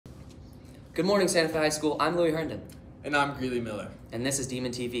Good morning, Santa Fe High School. I'm Louis Herndon. And I'm Greeley Miller. And this is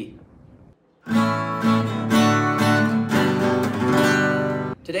Demon TV.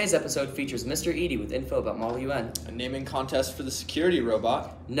 Today's episode features Mr. Edie with info about Model UN, A naming contest for the security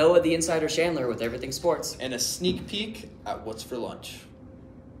robot, Noah the Insider Chandler with Everything Sports, and a sneak peek at what's for lunch.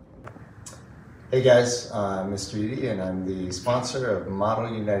 Hey guys, I'm Mr. Edie and I'm the sponsor of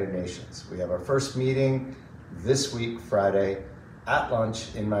Model United Nations. We have our first meeting this week, Friday, at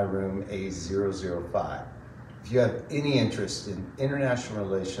lunch in my room A005. If you have any interest in international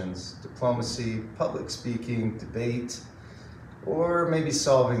relations, diplomacy, public speaking, debate, or maybe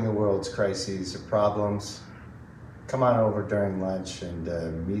solving the world's crises or problems, come on over during lunch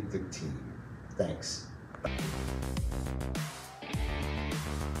and meet the team. Thanks.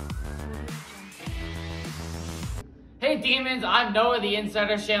 Hey Demons, I'm Noah the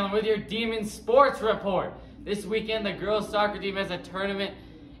Insider Chandler with your Demon Sports Report. This weekend, the girls soccer team has a tournament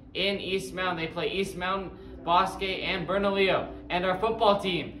in East Mountain. They play East Mountain, Bosque, and Bernalillo. And our football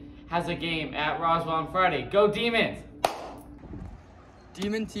team has a game at Roswell on Friday. Go Demons!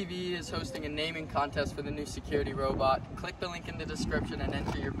 Demon TV is hosting a naming contest for the new security robot. Click the link in the description and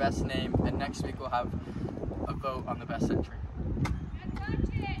enter your best name, and next week we'll have a vote on the best entry.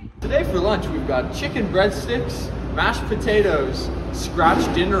 Today for lunch we've got chicken breadsticks, mashed potatoes,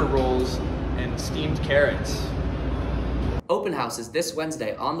 scratch dinner rolls, and steamed carrots. Open house is this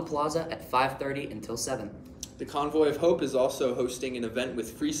Wednesday on the plaza at 5:30 until 7. The Convoy of Hope is also hosting an event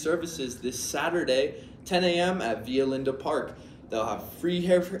with free services this Saturday, 10 a.m. at Via Linda Park. They'll have free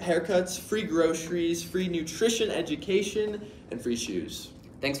haircuts, free groceries, free nutrition education, and free shoes.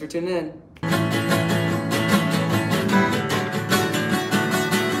 Thanks for tuning in.